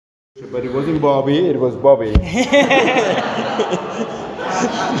But it wasn't Bobby, it was Bobby.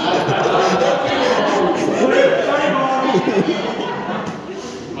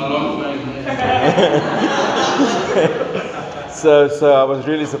 So I was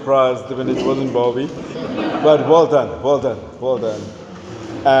really surprised when it wasn't Bobby. But well done, well done, well done.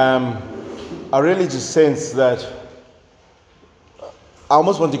 I really just sense that I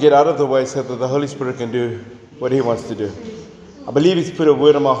almost want to get out of the way so that the Holy Spirit can do what He wants to do. I believe He's put a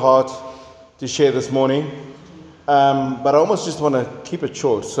word on my heart to share this morning. But I almost just want to keep it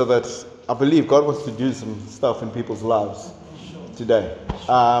short so that I believe God wants to do some stuff in people's lives today.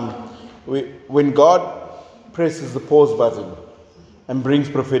 When God presses the pause button and brings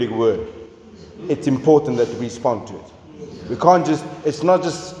prophetic word, it's important that we respond to it. We can't just, it's not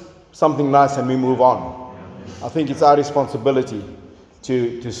just something nice and we move on. I think it's our responsibility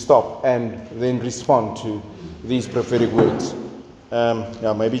to stop and then respond to these prophetic words.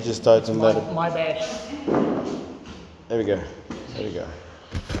 Maybe just tighten that. My bad. There we go. There we go.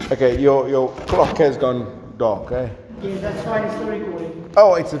 Okay, your clock has gone dark, eh? Yeah, that's fine. It's still recording.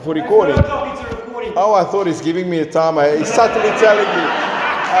 Oh, it's for recording. It's a recording. Oh, I thought he's giving me a timer. He's subtly telling me.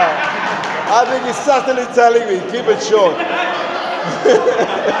 I think he's subtly telling me. Keep it short.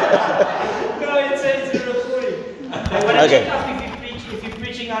 No, it's a recording. Okay. If you're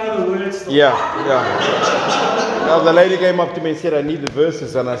preaching out of the words. Yeah. Now the lady came up to me and said, I need the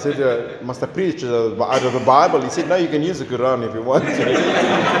verses. And I said, must I preach out of the Bible? He said, no, you can use the Quran if you want to.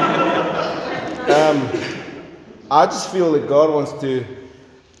 I just feel that God wants to,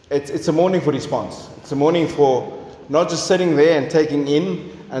 it's a morning for response. It's a morning for not just sitting there and taking in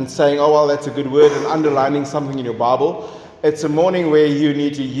and saying, oh, well, that's a good word, and underlining something in your Bible. It's a morning where you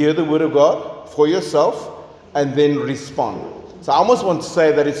need to hear the word of God for yourself and then respond. So I almost want to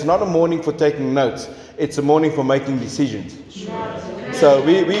say that it's not a morning for taking notes. It's a morning for making decisions. So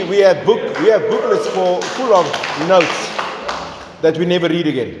we have booklets full of notes that we never read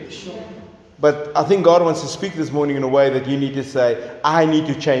again. But I think God wants to speak this morning in a way that you need to say, I need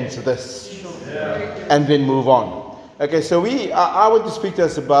to change this, and then move on. Okay, so I want to speak to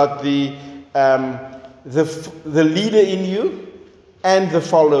us about the leader in you and the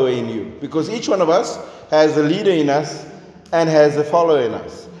follower in you, because each one of us has a leader in us and has a follower in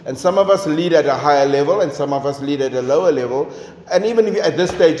us. And some of us lead at a higher level, and some of us lead at a lower level. And even if at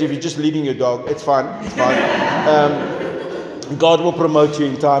this stage, if you're just leading your dog, it's fine. It's fine. God will promote you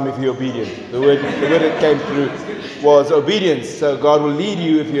in time if you're obedient. The word that came through was obedience. So God will lead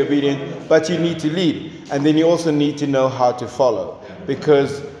you if you're obedient, but you need to lead. And then you also need to know how to follow.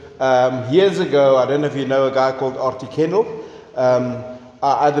 Because years ago, I don't know if you know a guy called Artie Kendall.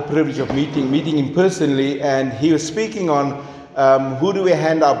 I had the privilege of meeting him personally, and he was speaking on who do we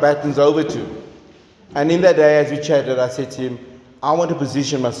hand our batons over to. And in that day, as we chatted, I said to him, I want to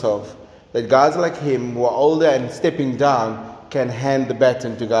position myself that guys like him who are older and stepping down can hand the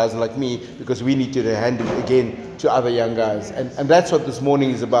baton to guys like me, because we need to hand it again to other young guys. And that's what this morning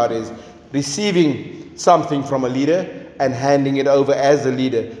is about, is receiving something from a leader and handing it over as a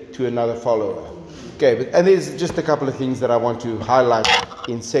leader to another follower. Okay, and there's just a couple of things that I want to highlight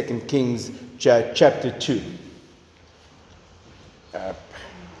in 2 Kings chapter 2.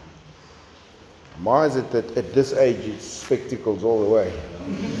 Why is it that at this age it's spectacles all the way?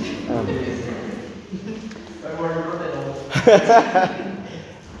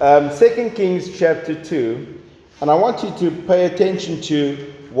 2 Kings chapter 2, and I want you to pay attention to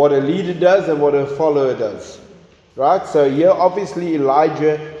what a leader does and what a follower does. Right? So here obviously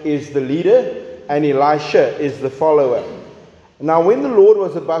Elijah is the leader and Elisha is the follower. Now when the Lord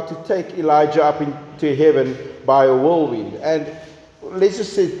was about to take Elijah up into heaven by a whirlwind, and let's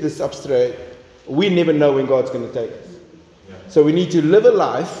just set this up straight, we never know when God's going to take us. So we need to live a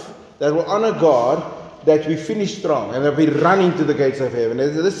life that will honor God, that we finish strong and that we run into the gates of heaven.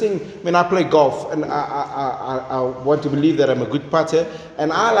 There's this thing, when I play golf, and I want to believe that I'm a good putter,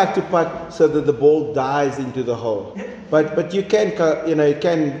 and I like to putt so that the ball dives into the hole. But you can, it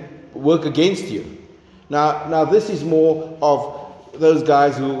can work against you. Now this is more of those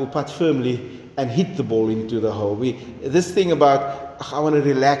guys who putt firmly and hit the ball into the hole. This thing about, I want to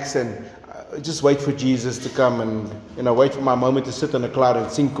relax and just wait for Jesus to come and wait for my moment to sit on a cloud and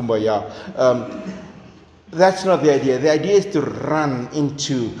sing Kumbaya. That's not the idea. The idea is to run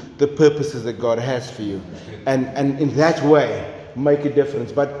into the purposes that God has for you. And in that way, make a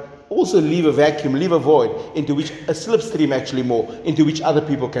difference. But also leave a vacuum, leave a void, into which a slipstream actually more, into which other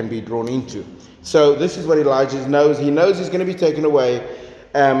people can be drawn into. So this is what Elijah knows. He knows he's going to be taken away.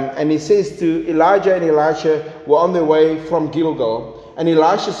 And he says to Elijah and Elisha were on their way from Gilgal. And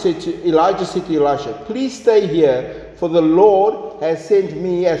Elijah said to Elisha, please stay here, for the Lord has sent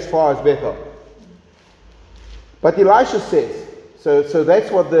me as far as Bethel. But Elisha says, so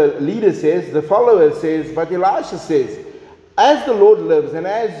that's what the leader says, the follower says, but Elisha says, as the Lord lives and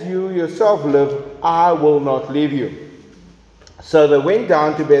as you yourself live, I will not leave you. So they went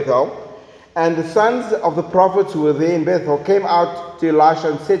down to Bethel, and the sons of the prophets who were there in Bethel came out to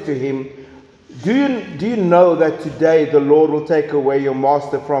Elisha and said to him, do you know that today the Lord will take away your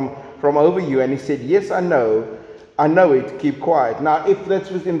master from over you? And he said, yes, I know it, keep quiet. Now, if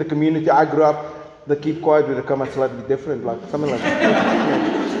that's within the community I grew up, the keep quiet would have come out slightly different, like something like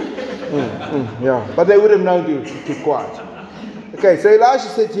that. Yeah, but they would have known to keep quiet. Okay, so Elijah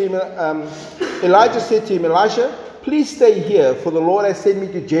said to him, Elisha, please stay here, for the Lord has sent me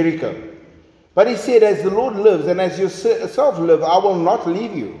to Jericho. But he said, as the Lord lives and as yourself live, I will not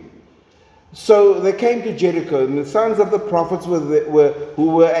leave you. So they came to Jericho, and the sons of the prophets who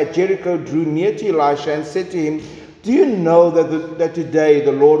were at Jericho drew near to Elisha and said to him, do you know that today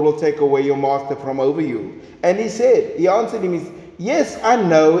the Lord will take away your master from over you? And he answered him, yes, I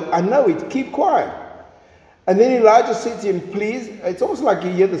know it, keep quiet. And then Elijah said to him, please, it's almost like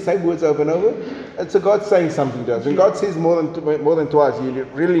you hear the same words over and over. It's God saying something to us. When God says more than twice, you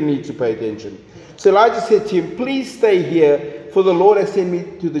really need to pay attention. So Elijah said to him, please stay here, for the Lord has sent me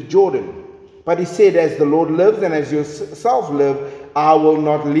to the Jordan. But he said, as the Lord lives and as yourself live, I will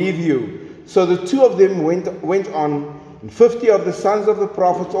not leave you. So the two of them went on, and 50 of the sons of the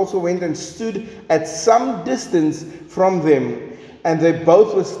prophets also went and stood at some distance from them, and they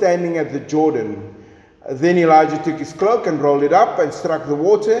both were standing at the Jordan. Then Elijah took his cloak and rolled it up and struck the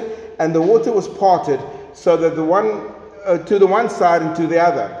water, and the water was parted, so that the one to the one side and to the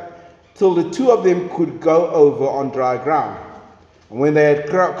other, till the two of them could go over on dry ground. And when they had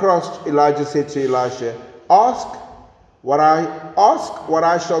crossed, Elijah said to Elisha, Ask what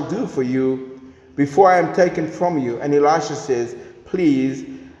I shall do for you before I am taken from you. And Elisha says, please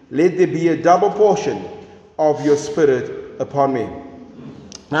let there be a double portion of your spirit upon me.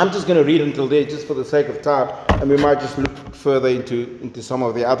 Now I'm just going to read until there just for the sake of time, and we might just look further into some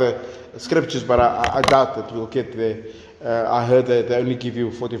of the other scriptures, but I doubt that we'll get there. I heard that they only give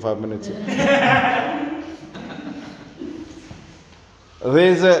you 45 minutes.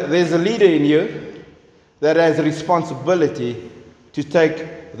 There's a leader in you that has a responsibility to take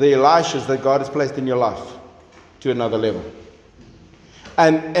the Elishas that God has placed in your life to another level.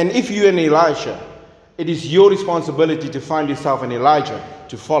 And if you're an Elisha, it is your responsibility to find yourself an Elijah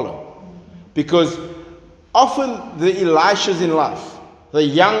to follow. Because often the Elishas in life, the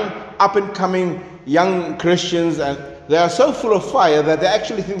young, up-and-coming young Christians, and they are so full of fire that they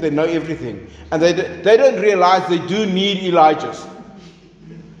actually think they know everything. And they don't realize they do need Elijahs.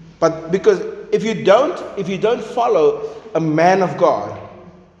 But because if you don't follow a man of God,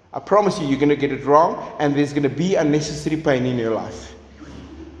 I promise you're going to get it wrong, and there's going to be unnecessary pain in your life.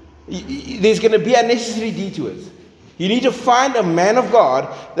 There's going to be unnecessary detours. You need to find a man of God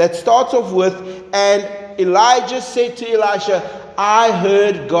that starts off with, and Elijah said to Elisha, I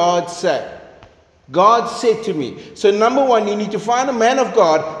heard God say. God said to me. So number one, you need to find a man of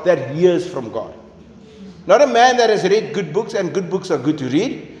God that hears from God. Not a man that has read good books, and good books are good to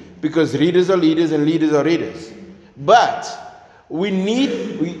read, because readers are leaders and leaders are readers. But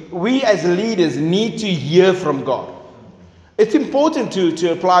we as leaders need to hear from God. It's important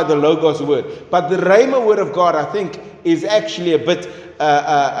to apply the Logos word, but the Rhema word of God, I think, is actually a bit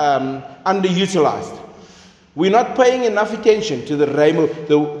underutilized. We're not paying enough attention to the Rhema,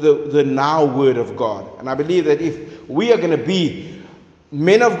 the now word of God. And I believe that if we are going to be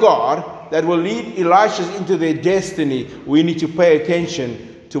men of God that will lead Elishas into their destiny, we need to pay attention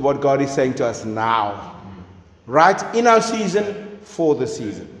to what God is saying to us now. Right? In our season, for the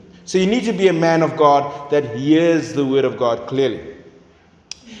season. So you need to be a man of God that hears the word of God clearly.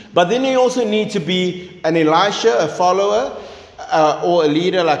 But then you also need to be an Elisha, a follower, or a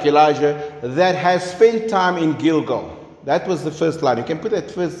leader like Elijah that has spent time in Gilgal. That was the first line. You can put that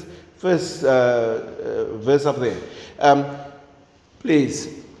first verse up there. Please.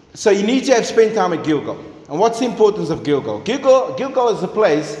 So you need to have spent time at Gilgal. And what's the importance of Gilgal? Gilgal is a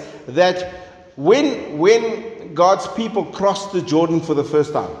place that when God's people crossed the Jordan for the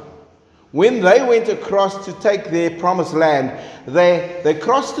first time, when they went across to take their promised land, they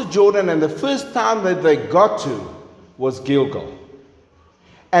crossed the Jordan, and the first time that they got to was Gilgal.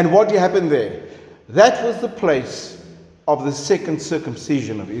 And what happened there? That was the place of the second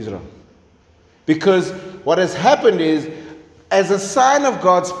circumcision of Israel. Because what has happened is, as a sign of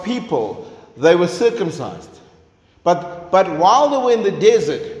God's people, they were circumcised. But while they were in the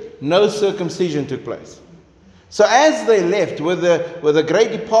desert, no circumcision took place. So as they left with the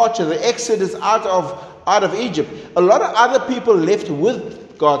great departure, the exodus out out of Egypt, a lot of other people left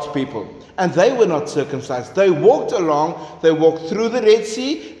with God's people. And they were not circumcised. They walked along. They walked through the Red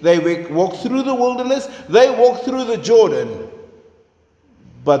Sea. They walked through the wilderness. They walked through the Jordan.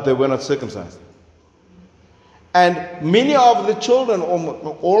 But they were not circumcised. And many of the children,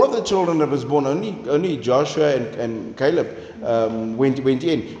 all of the children that was born, only Joshua and Caleb went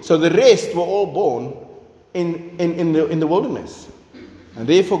in. So the rest were all born in the wilderness. And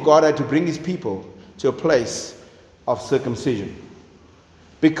therefore God had to bring his people to a place of circumcision.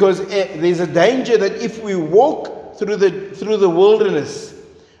 Because there's a danger that if we walk through the wilderness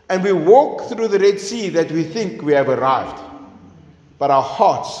and we walk through the Red Sea, that we think we have arrived. But our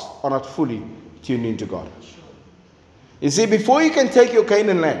hearts are not fully tuned into God. You see, before you can take your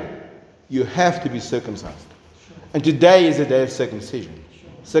Canaan land, you have to be circumcised. And today is a day of circumcision.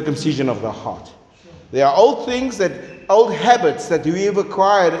 Circumcision of the heart. There are old things, old habits that we have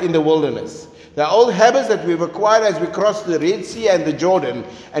acquired in the wilderness. There are old habits that we've acquired as we cross the Red Sea and the Jordan.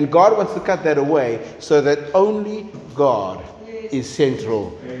 And God wants to cut that away so that only God is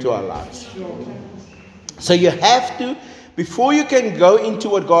central to our lives. So you have to, before you can go into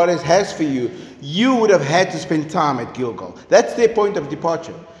what God has for you, you would have had to spend time at Gilgal. That's their point of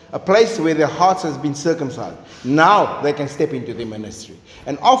departure. A place where their hearts has been circumcised. Now they can step into their ministry.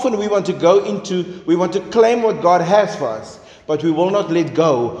 And often we want to claim what God has for us. But we will not let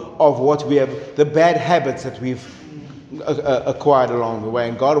go of what we have, the bad habits that we've acquired along the way.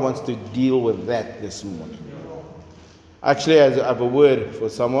 And God wants to deal with that this morning. Actually, I have a word for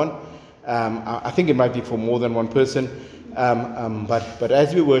someone. I think it might be for more than one person. But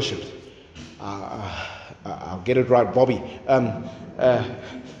as we worshipped, I'll get it right, Bobby.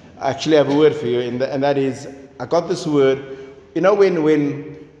 Actually, I have a word for you, and that is, I got this word. You know,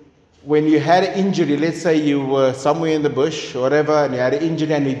 when you had an injury, let's say you were somewhere in the bush or whatever, and you had an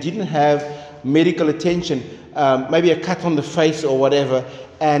injury and you didn't have medical attention, maybe a cut on the face or whatever,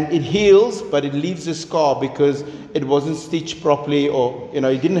 and it heals, but it leaves a scar because it wasn't stitched properly, or you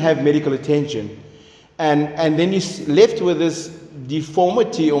didn't have medical attention, and then you're left with this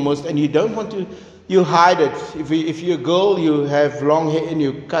deformity almost, and you don't want to. You hide it. If you're a girl, you have long hair, and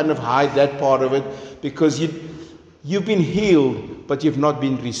you kind of hide that part of it because you've been healed, but you've not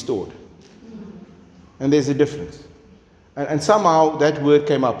been restored. And there's a difference. And somehow that word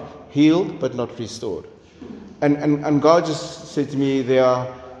came up, healed but not restored. And God just said to me,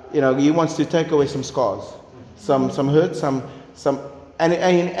 He wants to take away some scars, some hurt,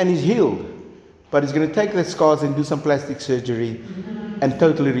 and He's healed. But He's going to take the scars and do some plastic surgery and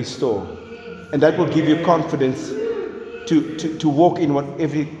totally restore. And that will give you confidence to walk in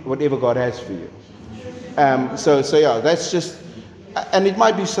whatever God has for you. So yeah, that's just, and it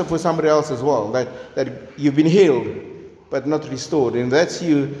might be for somebody else as well, that you've been healed but not restored, and that's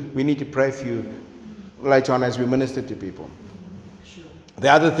you. We need to pray for you later on as we minister to people. The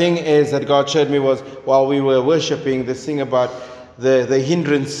other thing is that God showed me was, while we were worshiping, this thing about the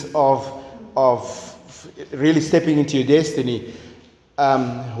hindrance of really stepping into your destiny.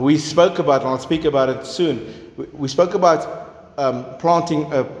 We spoke about, and I'll speak about it soon, we spoke about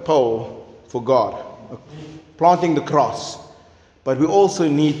planting a pole for God, planting the cross. But we also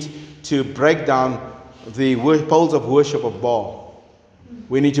need to break down the poles of worship of Baal.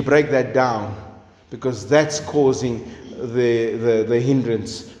 We need to break that down because that's causing the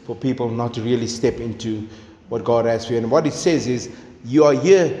hindrance for people not to really step into what God has for you. And what it says is, you are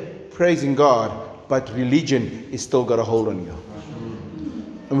here praising God, but religion is still got a hold on you.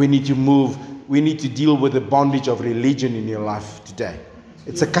 And we need to move. We need to deal with the bondage of religion in your life today.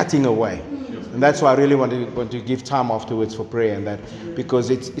 It's a cutting away. And that's why I really want to give time afterwards for prayer and that, because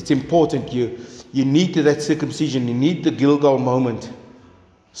it's important. You need that circumcision. You need the Gilgal moment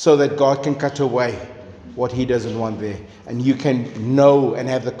so that God can cut away what He doesn't want there. And you can know and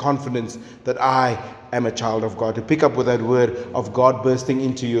have the confidence that I am a child of God. To pick up with that word of God bursting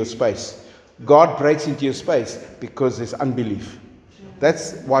into your space. God breaks into your space because there's unbelief.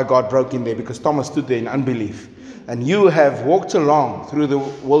 That's why God broke in there, because Thomas stood there in unbelief. And you have walked along through the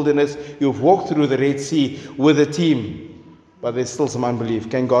wilderness. You've walked through the Red Sea with a team. But there's still some unbelief.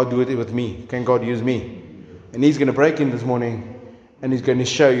 Can God do it with me? Can God use me? And He's going to break in this morning. And He's going to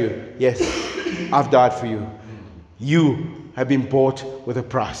show you, yes, I've died for you. You have been bought with a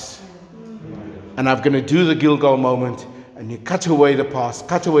price. And I'm going to do the Gilgal moment. And you cut away the past,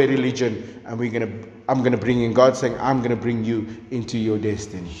 cut away religion. And I'm going to bring in God, saying, I'm going to bring you into your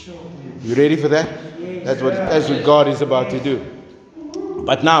destiny. You ready for that? That's what God is about to do.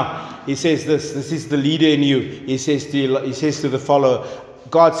 But now He says this is the leader in you. He says to the follower,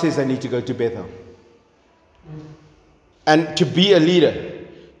 God says, I need to go to Bethel. And to be a leader,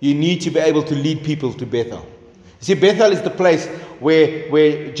 you need to be able to lead people to Bethel. You see, Bethel is the place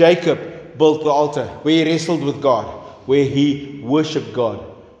where Jacob built the altar, where he wrestled with God, where he worshipped God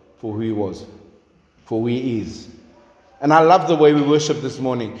for who he was, for who he is. And I love the way we worship this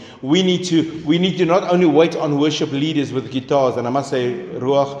morning. We need to not only wait on worship leaders with guitars, and I must say,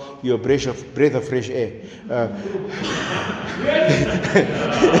 Ruach, you're a breath of fresh air.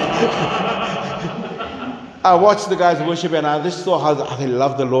 I watched the guys worship, and I just saw how they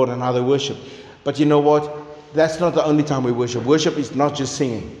love the Lord and how they worship. But you know what? That's not the only time we worship. Worship is not just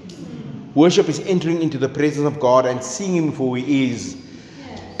singing. Worship is entering into the presence of God and seeing Him for who He is,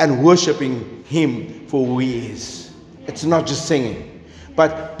 and worshiping Him for who He is. It's not just singing.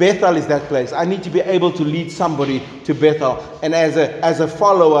 But Bethel is that place. I need to be able to lead somebody to Bethel. And as a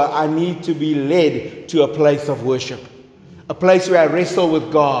follower, I need to be led to a place of worship. A place where I wrestle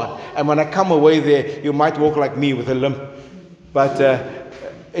with God. And when I come away there, you might walk like me with a limp. But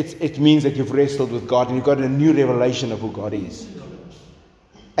it means that you've wrestled with God and you've got a new revelation of who God is.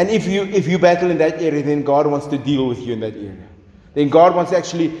 And if you battle in that area, then God wants to deal with you in that area. Then God wants to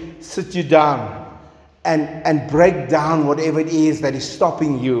actually sit you down and break down whatever it is that is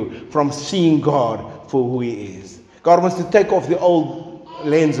stopping you from seeing God for who He is. God wants to take off the old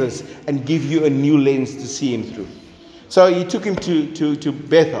lenses and give you a new lens to see Him through. So He took him to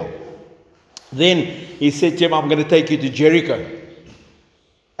Bethel. Then He said to him, I'm going to take you to Jericho.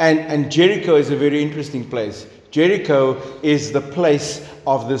 And Jericho is a very interesting place. Jericho is the place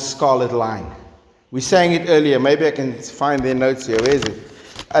of the scarlet line. We sang it earlier. Maybe I can find their notes here. Where is it?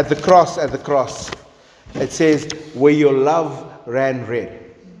 At the cross. It says, where your love ran red.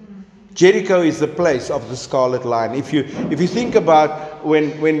 Jericho is the place of the scarlet line. If you think about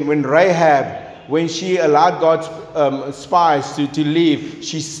when Rahab, when she allowed God's spies to leave,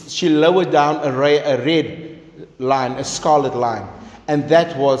 she lowered down a red line, a scarlet line, and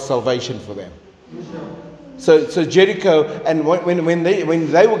that was salvation for them. So Jericho, and when they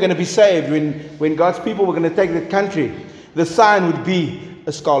were going to be saved, when God's people were going to take the country, the sign would be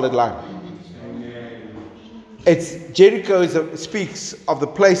a scarlet line. Jericho speaks of the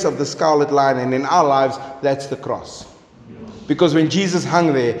place of the scarlet line, and in our lives, that's the cross. Because when Jesus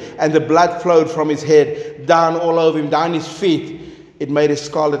hung there and the blood flowed from His head down all over Him, down His feet, it made a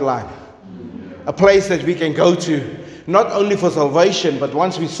scarlet line. A place that we can go to, not only for salvation, but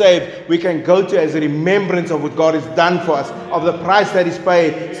once we're saved, we can go to as a remembrance of what God has done for us, of the price that He's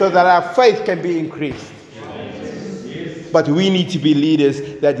paid, so that our faith can be increased. But we need to be leaders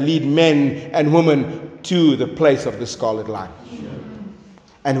that lead men and women to the place of the scarlet line.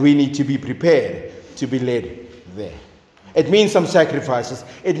 And we need to be prepared to be led there. It means some sacrifices.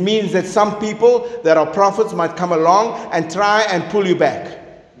 It means that some people that are prophets might come along and try and pull you back.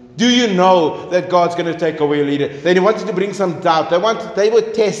 Do you know that God's going to take away your leader? They wanted to bring some doubt. They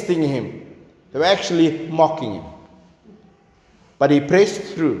were testing him. They were actually mocking him. But he pressed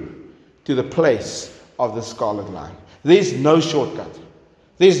through to the place of the scarlet line. There's no shortcut.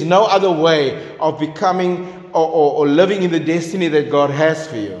 There's no other way of becoming or living in the destiny that God has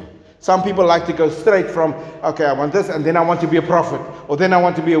for you. Some people like to go straight from, okay, I want this, and then I want to be a prophet, or then I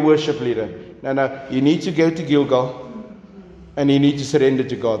want to be a worship leader. No, you need to go to Gilgal, and you need to surrender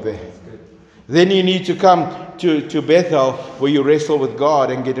to God there. Then you need to come to Bethel, where you wrestle with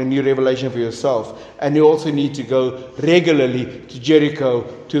God and get a new revelation for yourself. And you also need to go regularly to Jericho,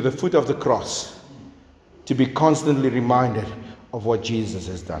 to the foot of the cross, to be constantly reminded of what Jesus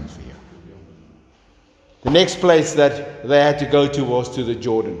has done for you. The next place that they had to go to was to the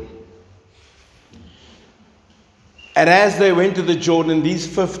Jordan. And as they went to the Jordan, these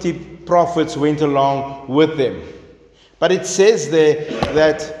 50 prophets went along with them. But it says there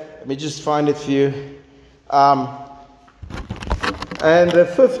that, let me just find it for you. And the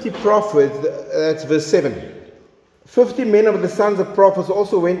 50 prophets, that's verse 7. 50 men of the sons of prophets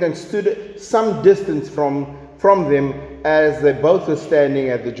also went and stood some distance from them as they both were standing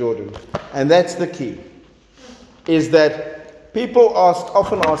at the Jordan. And that's the key. Is that people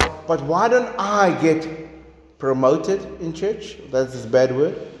often ask, but why don't I get promoted in church? That's a bad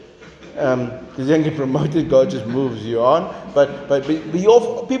word. Because you don't get promoted, God just moves you on. But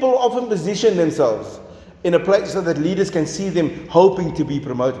people often position themselves in a place so that leaders can see them hoping to be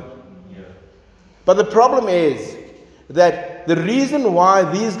promoted. Yeah. But the problem is that the reason why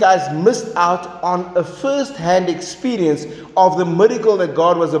these guys missed out on a first-hand experience of the miracle that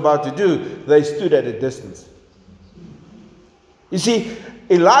God was about to do, they stood at a distance. You see,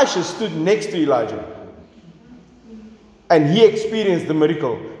 Elisha stood next to Elijah. And he experienced the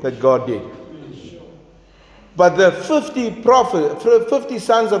miracle that God did. But the 50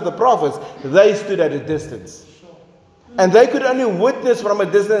 sons of the prophets, they stood at a distance. And they could only witness from a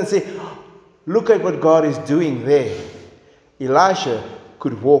distance and say, look at what God is doing there. Elisha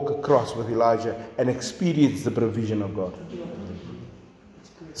could walk across with Elijah and experience the provision of God.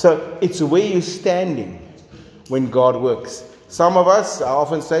 So it's where you're standing when God works. Some of us, I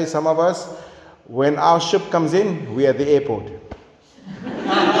often say, some of us, when our ship comes in, we're at the airport.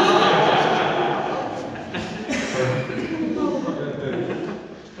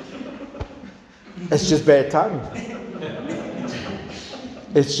 It's just bad timing.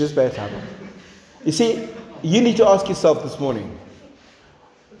 It's just bad timing. You see, you need to ask yourself this morning,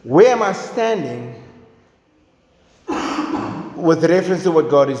 where am I standing with reference to what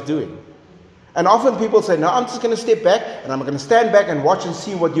God is doing? And often people say, no, I'm just going to step back and I'm going to stand back and watch and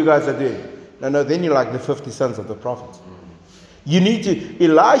see what you guys are doing. No, then you're like the 50 sons of the prophets. You need to,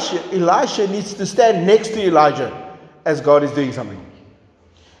 Elisha needs to stand next to Elijah as God is doing something.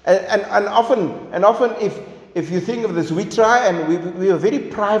 And often if you think of this, we try and we're a very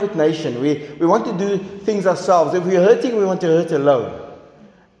private nation. We want to do things ourselves. If we're hurting, we want to hurt alone.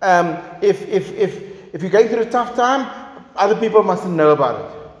 If you're going through a tough time, other people mustn't know about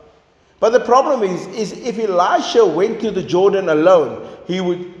it. But the problem is if Elisha went to the Jordan alone, he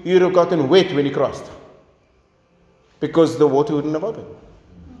would have gotten wet when he crossed. Because the water wouldn't have opened.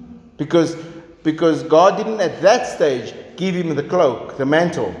 Because God didn't at that stage give him the cloak, the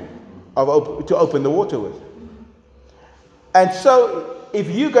mantle, to open the water with. And so, if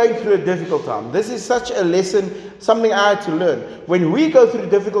you're going through a difficult time, this is such a lesson, something I had to learn. When we go through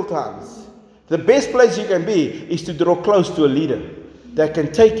difficult times, the best place you can be is to draw close to a leader that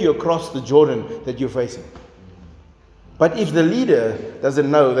can take you across the Jordan that you're facing. But if the leader doesn't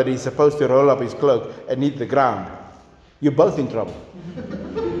know that he's supposed to roll up his cloak and hit the ground, you're both in trouble.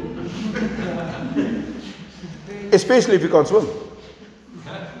 Especially if you can't swim.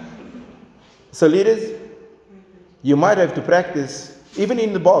 So leaders, you might have to practice, even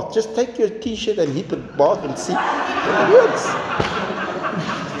in the bath. Just take your t-shirt and hit the bath and see if it works.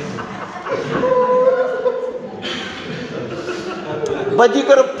 But you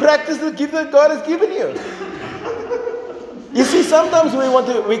got to practice the gift that God has given you. You see, sometimes we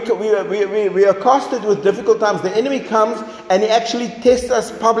are accosted with difficult times. The enemy comes and he actually tests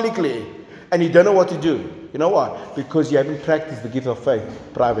us publicly, and you don't know what to do. You know why? Because you haven't practiced the gift of faith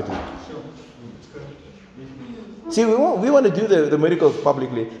privately. See, we want to do the miracles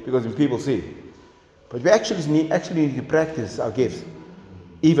publicly because people see. But we actually need to practice our gifts,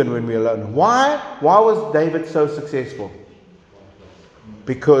 even when we're alone. Why was David so successful?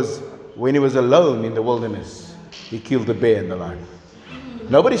 Because when he was alone in the wilderness, he killed the bear and the lion.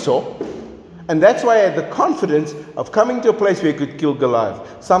 Nobody saw. And that's why I had the confidence of coming to a place where he could kill Goliath.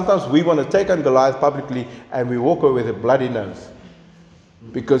 Sometimes we want to take on Goliath publicly and we walk away with a bloody nose.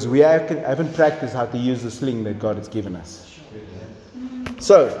 Because we haven't practiced how to use the sling that God has given us.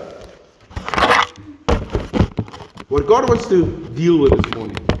 So, what God wants to deal with this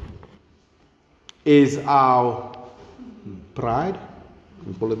morning is our pride.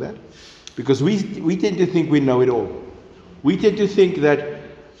 Can we call it that? Because we tend to think we know it all. We tend to think that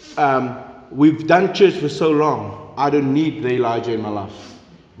we've done church for so long, I don't need the Elijah in my life.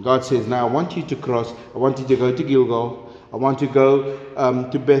 God says, now I want you to cross. I want you to go to Gilgal. I want you to go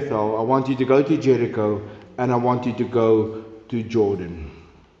to Bethel. I want you to go to Jericho. And I want you to go to Jordan.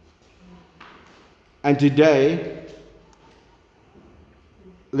 And today,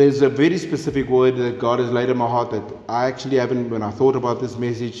 there's a very specific word that God has laid on my heart that I actually haven't, when I thought about this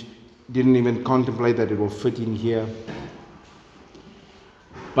message, didn't even contemplate that it will fit in here.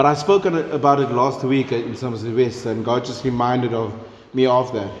 But I spoke about it last week in Somerset West, and God just reminded me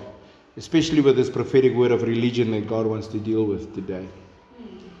of that. Especially with this prophetic word of religion that God wants to deal with today.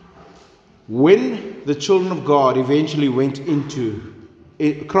 When the children of God eventually went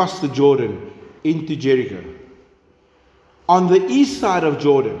across the Jordan into Jericho, on the east side of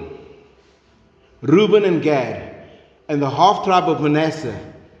Jordan, Reuben and Gad and the half tribe of Manasseh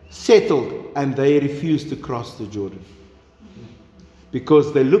settled, and they refused to cross the Jordan.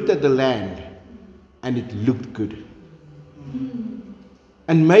 Because they looked at the land and it looked good.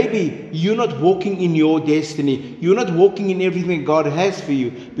 And maybe you're not walking in your destiny. You're not walking in everything God has for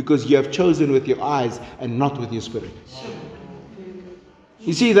you because you have chosen with your eyes and not with your spirit.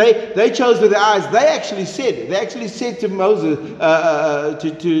 You see, they chose with their eyes. They actually said to Moses,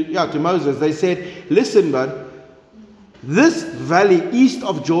 to Moses, they said, listen, bud, this valley east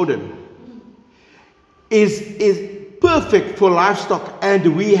of Jordan is perfect for livestock,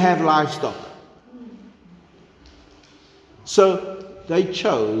 and we have livestock. So they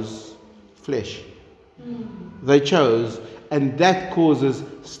chose flesh. They chose, and that causes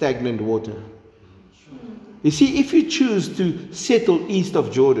stagnant water. You see, if you choose to settle east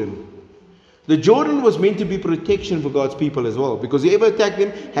of Jordan, the Jordan was meant to be protection for God's people as well, because whoever attacked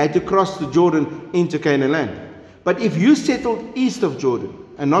them had to cross the Jordan into Canaan land. But if you settled east of Jordan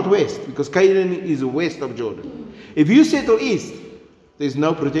and not west, because Canaan is west of Jordan, if you settle east, there's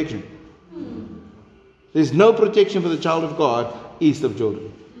no protection. There's no protection for the child of God east of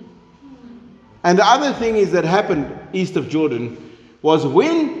Jordan. And the other thing is that happened east of Jordan was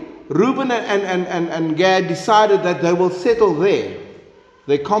when Reuben and Gad decided that they will settle there,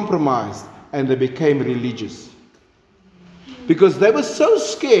 they compromised and they became religious. Because they were so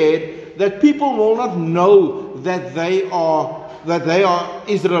scared that people will not know that they are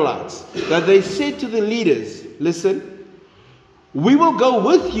Israelites. That they said to the leaders, listen, we will go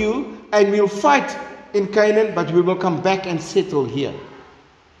with you and we'll fight in Canaan, but we will come back and settle here,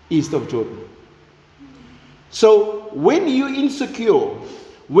 east of Jordan. So when you're insecure,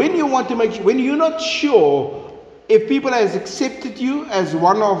 when you want to make sure, when you're not sure if people has accepted you as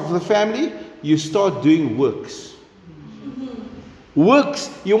one of the family, you start doing works. Works,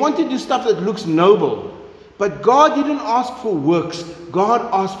 you want to do stuff that looks noble. But God didn't ask for works. God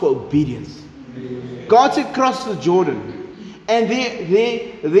asked for obedience. God said cross the Jordan. And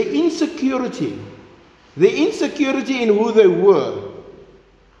the insecurity in who they were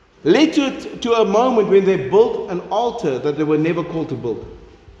led to a moment when they built an altar that they were never called to build.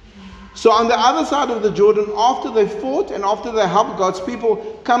 So on the other side of the Jordan, after they fought and after they helped God's people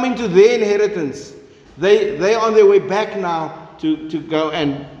come into their inheritance, they are on their way back now to go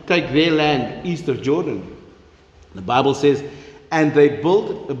and take their land east of Jordan. The Bible says, and they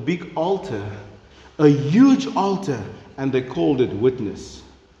built a big altar, a huge altar, and they called it Witness.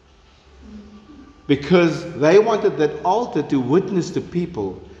 Because they wanted that altar to witness to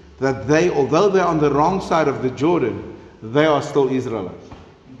people that they, although they're on the wrong side of the Jordan, they are still Israelites.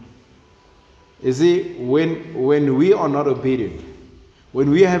 You see, when we are not obedient, when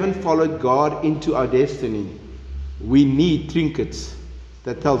we haven't followed God into our destiny, we need trinkets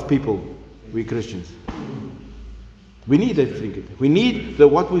that tells people we're Christians. We need that trinket. We need the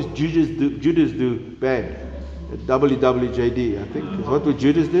what would Judas do band. WWJD, I think. What would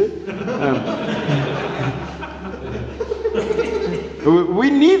Judas do? We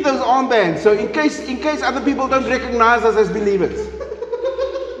need those armbands. So in case other people don't recognize us as believers.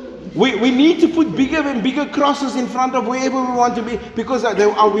 We need to put bigger and bigger crosses in front of wherever we want to be, because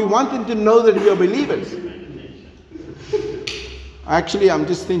we want them to know that we are believers. Actually, I'm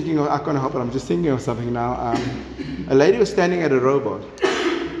just thinking of, I can't help it, I'm just thinking of something now. A lady was standing at a robot,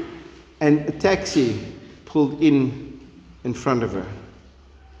 and a taxi pulled in front of her.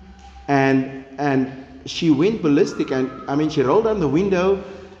 And she went ballistic, and I mean, she rolled down the window,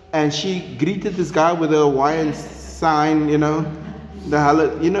 and she greeted this guy with a Hawaiian sign, you know the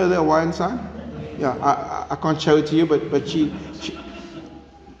Hawaiian sign? Yeah, I can't show it to you, but she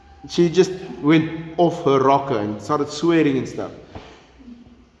just went off her rocker and started swearing and stuff.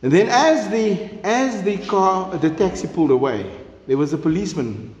 And then as the taxi pulled away, there was a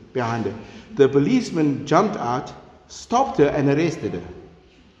policeman behind her. The policeman jumped out, stopped her, and arrested her.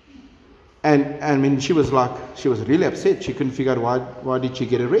 And I mean, she was really upset. She couldn't figure out why did she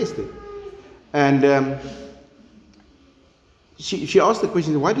get arrested. And she asked the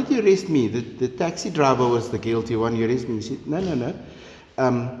question, why did you arrest me? The taxi driver was the guilty one. You arrested me. She said, no.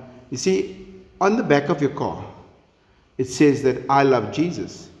 You see, on the back of your car, it says that I love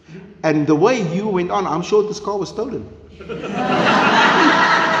Jesus. And the way you went on, I'm sure this car was stolen.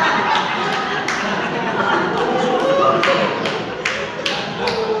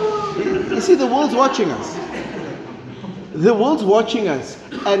 You see, the world's watching us. The world's watching us.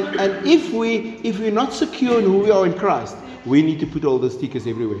 And if we're not secure in who we are in Christ, we need to put all the stickers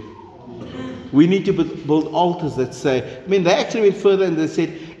everywhere. We need to build altars that say, I mean, they actually went further and they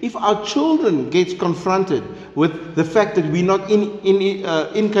said, if our children gets confronted with the fact that we're not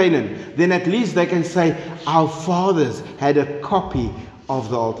in Canaan, then at least they can say, our fathers had a copy of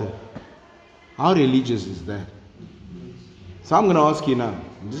the altar. How religious is that? So I'm going to ask you now,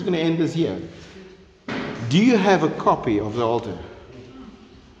 I'm just going to end this here. Do you have a copy of the altar?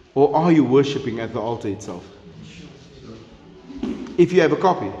 Or are you worshipping at the altar itself? If you have a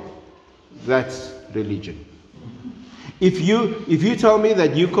copy, that's religion. If you tell me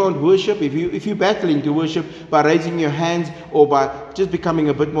that you can't worship, if you're battling to worship by raising your hands or by just becoming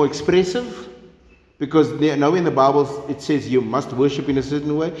a bit more expressive, because now in the Bible it says you must worship in a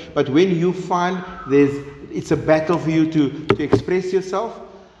certain way, but when you find it's a battle for you to express yourself,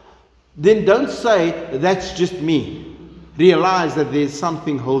 then don't say that's just me. Realize that there's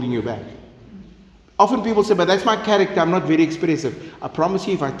something holding you back. Often people say, but that's my character, I'm not very expressive. I promise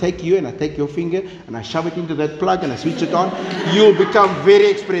you, if I take you and I take your finger and I shove it into that plug and I switch it on, you'll become very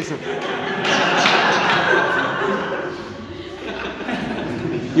expressive.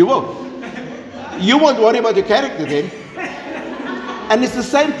 You will. You won't worry about your character then. And it's the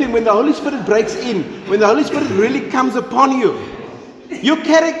same thing when the Holy Spirit breaks in. When the Holy Spirit really comes upon you, your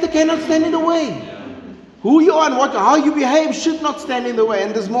character cannot stand in the way. Who you are and how you behave should not stand in the way.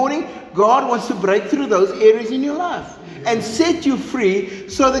 And this morning, God wants to break through those areas in your life and set you free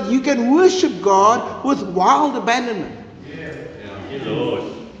so that you can worship God with wild abandonment. Lord.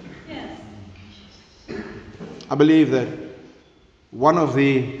 I believe that one of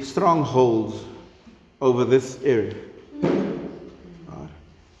the strongholds over this area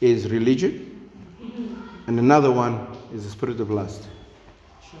is religion, and another one is the spirit of lust.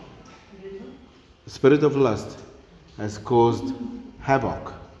 The spirit of lust has caused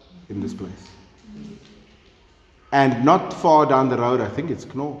havoc in this place. And not far down the road, I think it's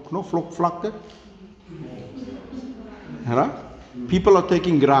Knoflookvlakte. People are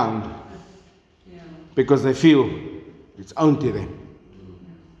taking ground because they feel it's owned to them.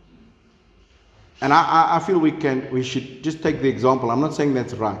 And I feel we should just take the example. I'm not saying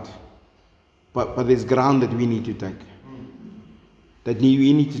that's right, but there's ground that we need to take, that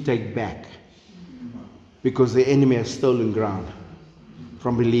we need to take back, because the enemy has stolen ground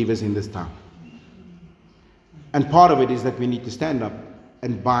from believers in this town. And part of it is that we need to stand up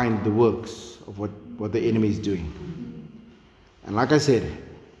and bind the works of what the enemy is doing. And like I said,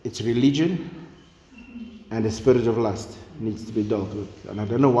 it's religion and the spirit of lust needs to be dealt with. And I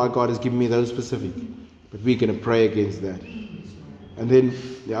don't know why God has given me those specific, but we're going to pray against that. And then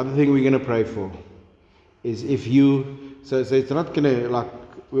the other thing we're going to pray for is if you, so it's not going to, like,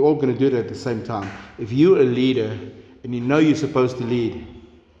 we're all going to do it at the same time. If you're a leader and you know you're supposed to lead,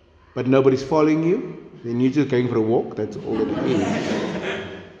 but nobody's following you, then you're just going for a walk. That's all it is.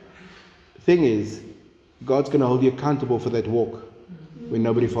 The thing is, God's going to hold you accountable for that walk when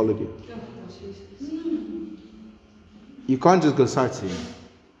nobody followed you. You can't just go sightseeing.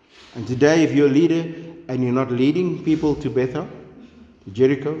 And today, if you're a leader and you're not leading people to Bethel, to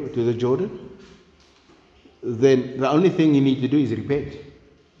Jericho, to the Jordan, then the only thing you need to do is repent.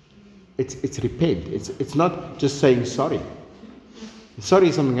 It's repent. It's not just saying sorry. Sorry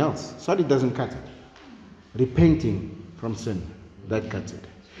is something else. Sorry doesn't cut it. Repenting from sin, that cuts it.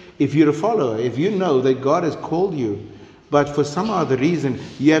 If you're a follower, if you know that God has called you, but for some other reason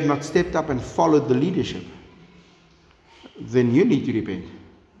you have not stepped up and followed the leadership, then you need to repent.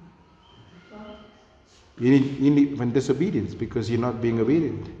 You need from disobedience because you're not being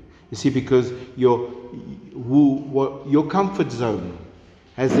obedient. You see, because your comfort zone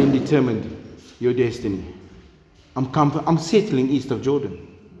has then determined your destiny. I'm settling east of Jordan.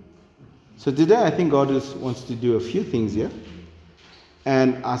 So today I think God wants to do a few things here.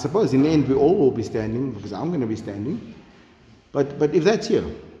 And I suppose in the end we all will be standing, because I'm going to be standing. But if that's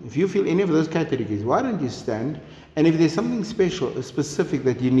you, if you feel any of those categories, why don't you stand? And if there's something special, specific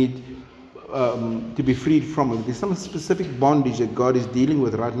that you need to be freed from, if there's some specific bondage that God is dealing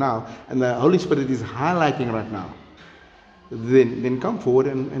with right now, and the Holy Spirit is highlighting right now, then come forward,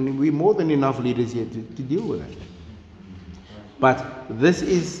 and we're more than enough leaders here to deal with it. But this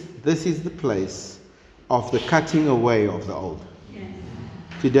is the place of the cutting away of the old.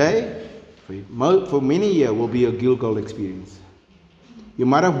 Today, for many years, will be a Gilgal experience. You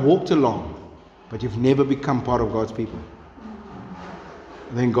might have walked along, but you've never become part of God's people.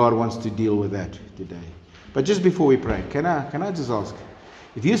 Then God wants to deal with that today. But just before we pray, can I just ask,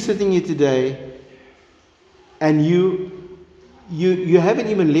 if you're sitting here today and you haven't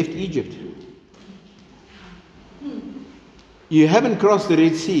even left Egypt, you haven't crossed the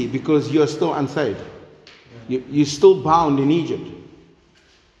Red Sea because you're still unsaved, you're still bound in Egypt.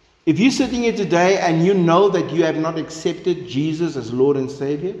 If you're sitting here today and you know that you have not accepted Jesus as Lord and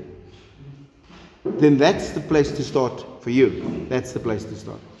Savior, then that's the place to start for you. That's the place to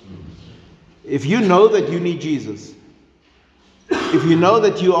start. If you know that you need Jesus, if you know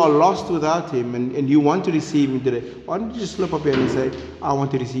that you are lost without Him and you want to receive Him today, why don't you just slip up here and say, I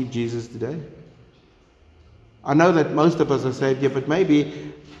want to receive Jesus today? I know that most of us are saved here, but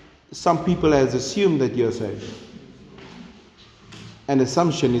maybe some people has assumed that you're saved. And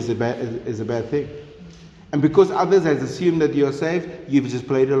assumption is a bad thing. And because others has assumed that you're saved, you've just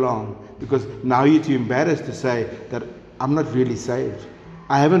played along. Because now you're too embarrassed to say that I'm not really saved.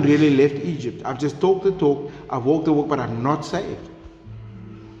 I haven't really left Egypt. I've just talked the talk, I've walked the walk, but I'm not saved.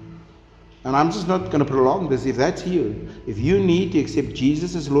 And I'm just not going to prolong this. If that's you, if you need to accept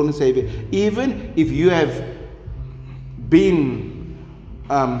Jesus as Lord and Savior, even if you have been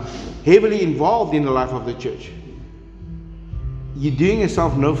heavily involved in the life of the church, you're doing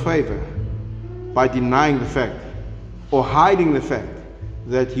yourself no favor by denying the fact or hiding the fact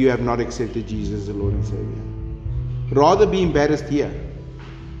that you have not accepted Jesus as the Lord and Savior. Rather be embarrassed here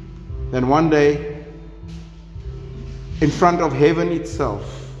than one day in front of heaven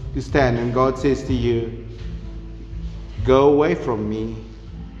itself to stand and God says to you, go away from me,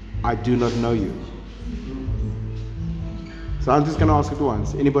 I do not know you. So I'm just going to ask it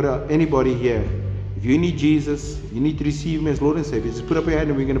once. Anybody here, if you need Jesus, you need to receive Him as Lord and Savior, just put up your hand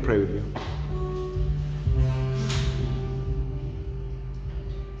and we're going to pray with you.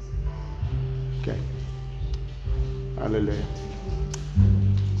 Okay. Hallelujah.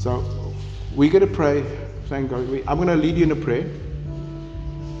 So we're going to pray. Thank God. I'm going to lead you in a prayer.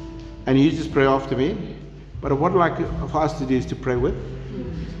 And you just pray after me. But what I'd like for us to do is to pray with.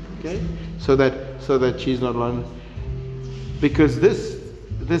 Okay? So that she's not alone. Because this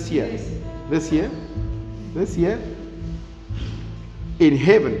year, in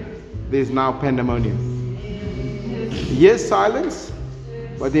heaven, there's now pandemonium. Yes, silence,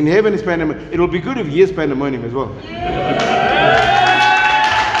 but in heaven is pandemonium. It'll be good if yes, pandemonium as well.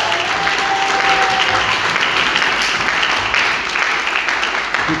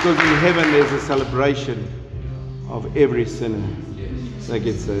 Because in heaven there's a celebration of every sinner that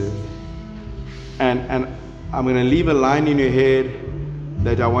gets saved. And I'm going to leave a line in your head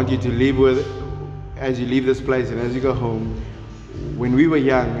that I want you to live with as you leave this place and as you go home. When we were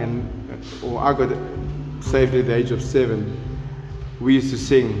young, I got saved at the age of 7, we used to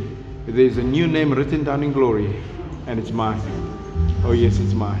sing, there's a new name written down in glory, and it's mine. Oh yes,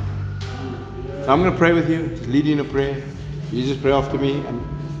 it's mine. So I'm going to pray with you, just lead you in a prayer. You just pray after me, and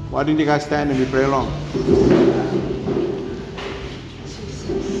why don't you guys stand and we pray along?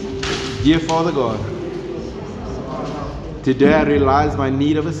 Dear Father God, today I realize my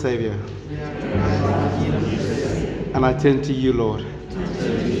need of a Savior. And I turn to you, Lord.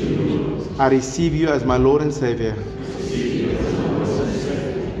 I receive you as my Lord and Savior.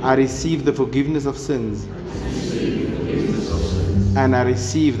 I receive the forgiveness of sins. And I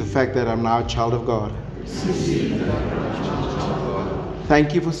receive the fact that I'm now a child of God.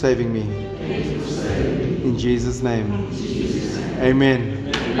 Thank you for saving me. In Jesus' name.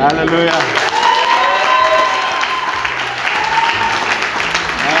 Amen. Hallelujah.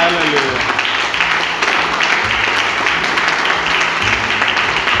 Hallelujah.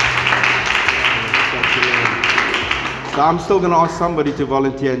 So I'm still going to ask somebody to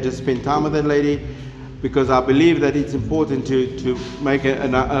volunteer and just spend time with that lady, because I believe that it's important to make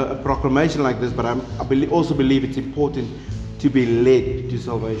a proclamation like this, but I also believe it's important to be led to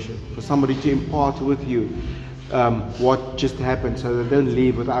salvation, for somebody to impart with you what just happened, so they don't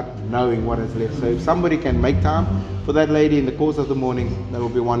leave without knowing what has left. So if somebody can make time for that lady in the course of the morning, that will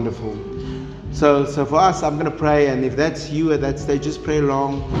be wonderful. So for us, I'm going to pray, and if that's you at that stage, just pray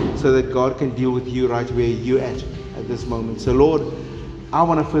along so that God can deal with you right where you're at this moment. So Lord, I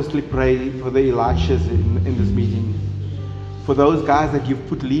want to firstly pray for the Elishas in this meeting, for those guys that you've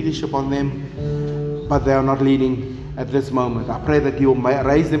put leadership on them, but they are not leading at this moment. I pray that you will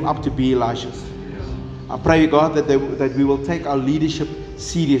raise them up to be Elishas. I pray, God, that we will take our leadership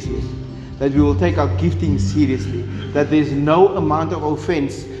seriously, that we will take our gifting seriously, that there's no amount of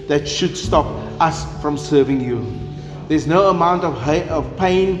offense that should stop us from serving you. There's no amount of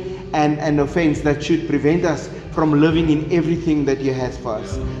pain and offense that should prevent us from living in everything that you have for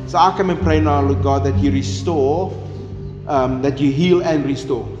us. So I come and pray now, Lord God, that you restore, that you heal and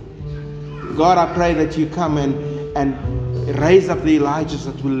restore. God, I pray that you come and raise up the Elijahs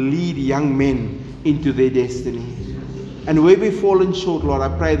that will lead young men into their destiny. And where we've fallen short, Lord, I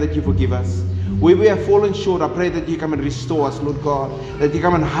pray that you forgive us. Where we have fallen short, I pray that you come and restore us, Lord God, that you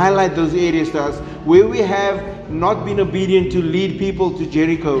come and highlight those areas to us. Where we have not been obedient to lead people to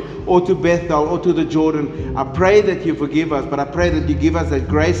Jericho or to Bethel or to the Jordan, I pray that you forgive us, but I pray that you give us that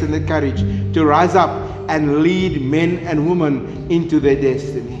grace and that courage to rise up and lead men and women into their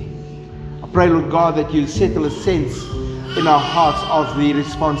destiny. I pray, Lord God, that you settle a sense in our hearts of the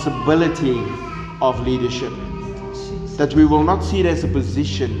responsibility of leadership, that we will not see it as a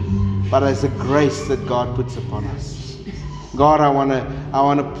position, but as a grace that God puts upon us. God, I want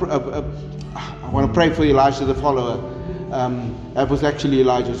to pray for Elijah the follower. That was actually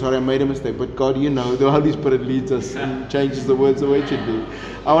Elijah. Sorry, I made a mistake. But God, you know, the Holy Spirit leads us and changes the words the way it should be.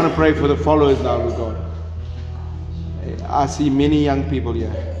 I want to pray for the followers now, Lord God. I see many young people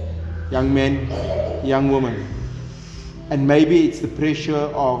here, young men, young women, and maybe it's the pressure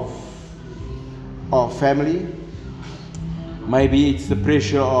of family. Maybe it's the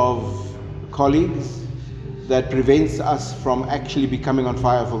pressure of colleagues. that prevents us from actually becoming on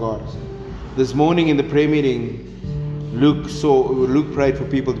fire for God. This morning in the prayer meeting, Luke prayed for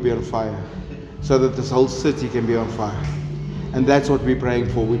people to be on fire, so that this whole city can be on fire. And that's what we're praying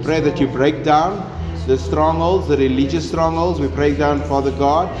for. We pray that you break down the strongholds, the religious strongholds. We break down, Father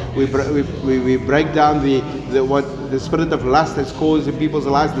God. We break down the spirit of lust that's caused in people's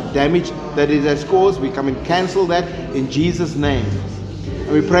lives, the damage that it has caused. We come and cancel that in Jesus' name.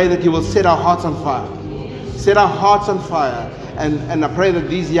 And we pray that you will set our hearts on fire. Set our hearts on fire. And I pray that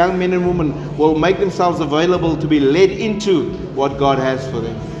these young men and women will make themselves available to be led into what God has for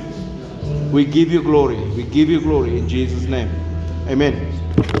them. We give you glory. We give you glory in Jesus' name. Amen.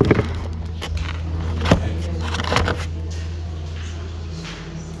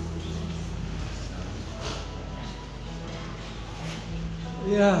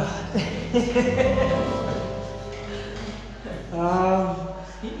 Yeah.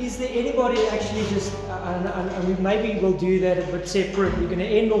 Is there anybody actually just, and maybe we'll do that a bit separate. We're going to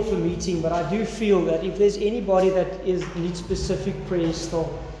end off the meeting, but I do feel that if there's anybody that needs specific prayer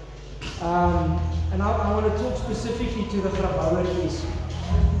still, and I want to talk specifically to the Grabouwers.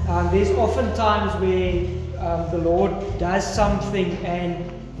 There's often times where the Lord does something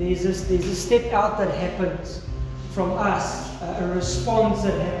and there's a step out that happens from us, a response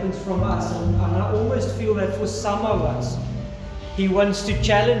that happens from us, and I almost feel that for some of us, He wants to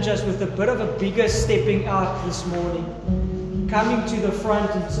challenge us with a bit of a bigger stepping out this morning, coming to the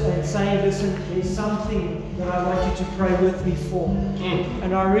front and saying, listen, there's something that I want you to pray with me for.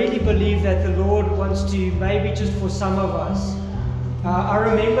 And I really believe that the Lord wants to, maybe just for some of us, I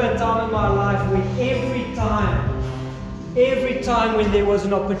remember a time in my life when every time when there was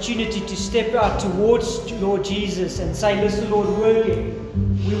an opportunity to step out towards Lord Jesus and say, listen, Lord, work it,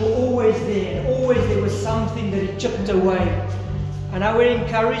 we were always there, and always there was something that He chipped away. And I would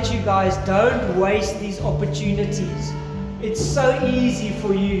encourage you guys, don't waste these opportunities. It's so easy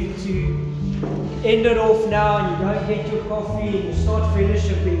for you to end it off now and you don't get your coffee and you start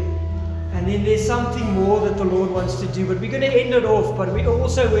fellowshipping. And then there's something more that the Lord wants to do. But we're going to end it off. But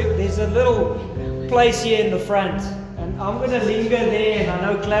there's a little place here in the front. And I'm going to linger there, and I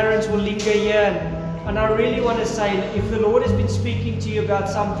know Clarence will linger here. And I really want to say, if the Lord has been speaking to you about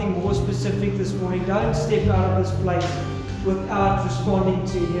something more specific this morning, don't step out of this place without responding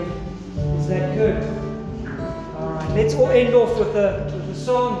to Him. Is that good? Alright, let's all end off with a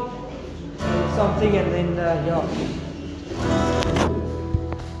song and something, and then yeah.